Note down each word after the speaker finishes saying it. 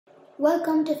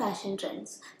Welcome to Fashion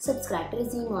Trends. Subscribe to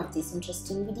receive more of these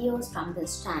interesting videos from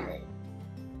this channel.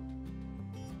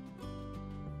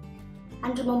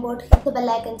 And remember to hit the bell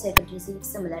icon so you can receive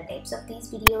similar types of these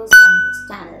videos from this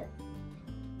channel.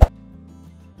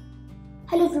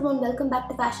 Hello everyone, welcome back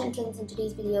to Fashion Trends. In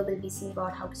today's video, we'll be seeing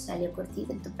about how to style your kurti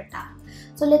with dupatta.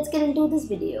 So let's get into this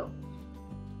video.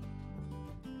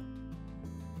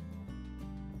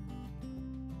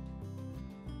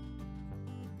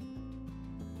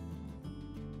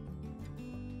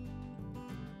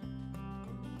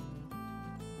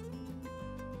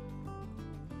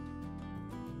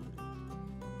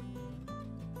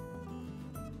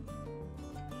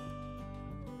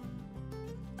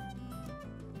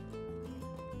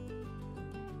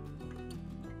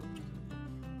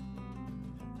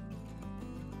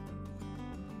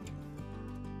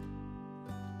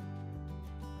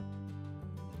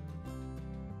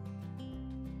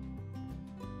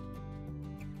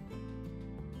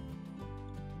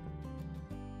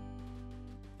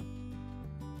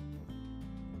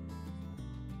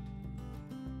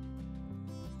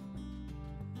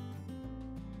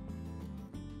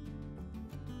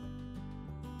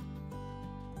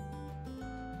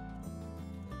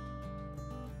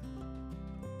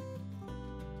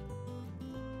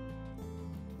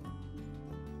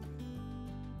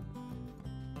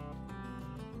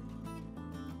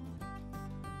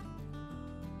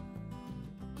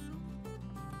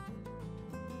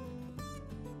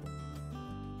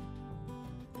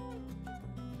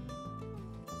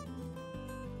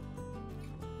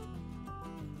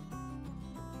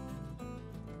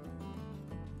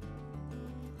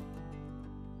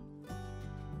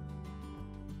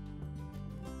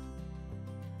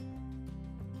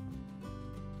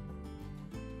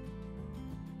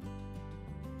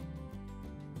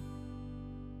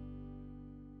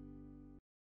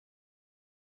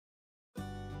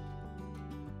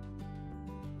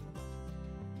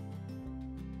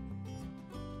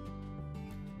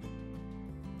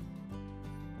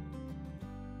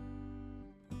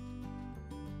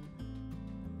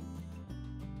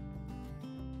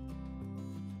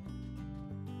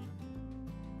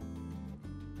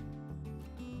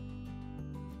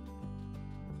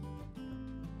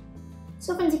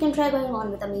 So friends, you can try going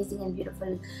on with amazing and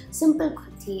beautiful simple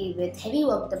kurti with heavy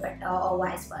work dupatta or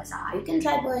vice versa. You can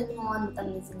try going on with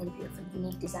amazing and beautiful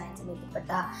unique designs in the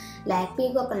dupatta like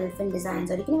peacock and elephant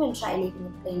designs, or you can even try leaving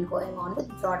it plain going on with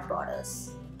broad borders.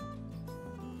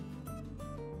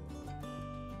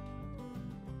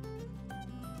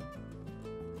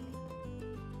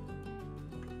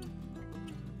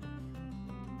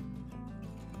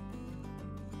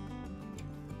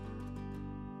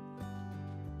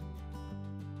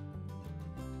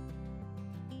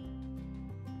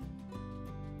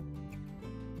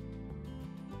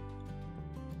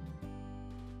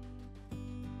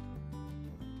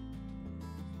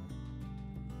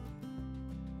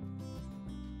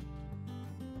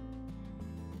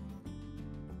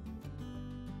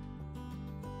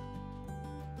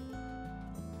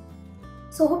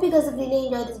 So hope you guys have really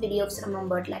enjoyed this video. So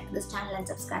remember to like this channel and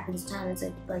subscribe to this channel so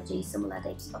you can purchase similar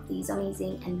types of these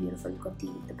amazing and beautiful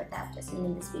kurti with dupatta I've just seen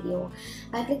in this video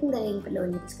by clicking the link below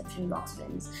in the description box,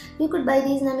 friends. You could buy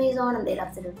these on Amazon and they're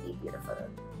absolutely beautiful.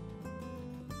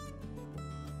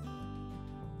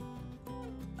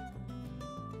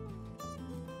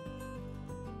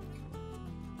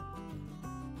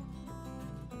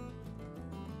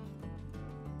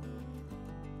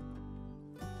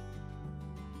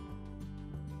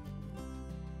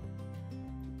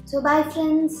 So bye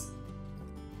friends.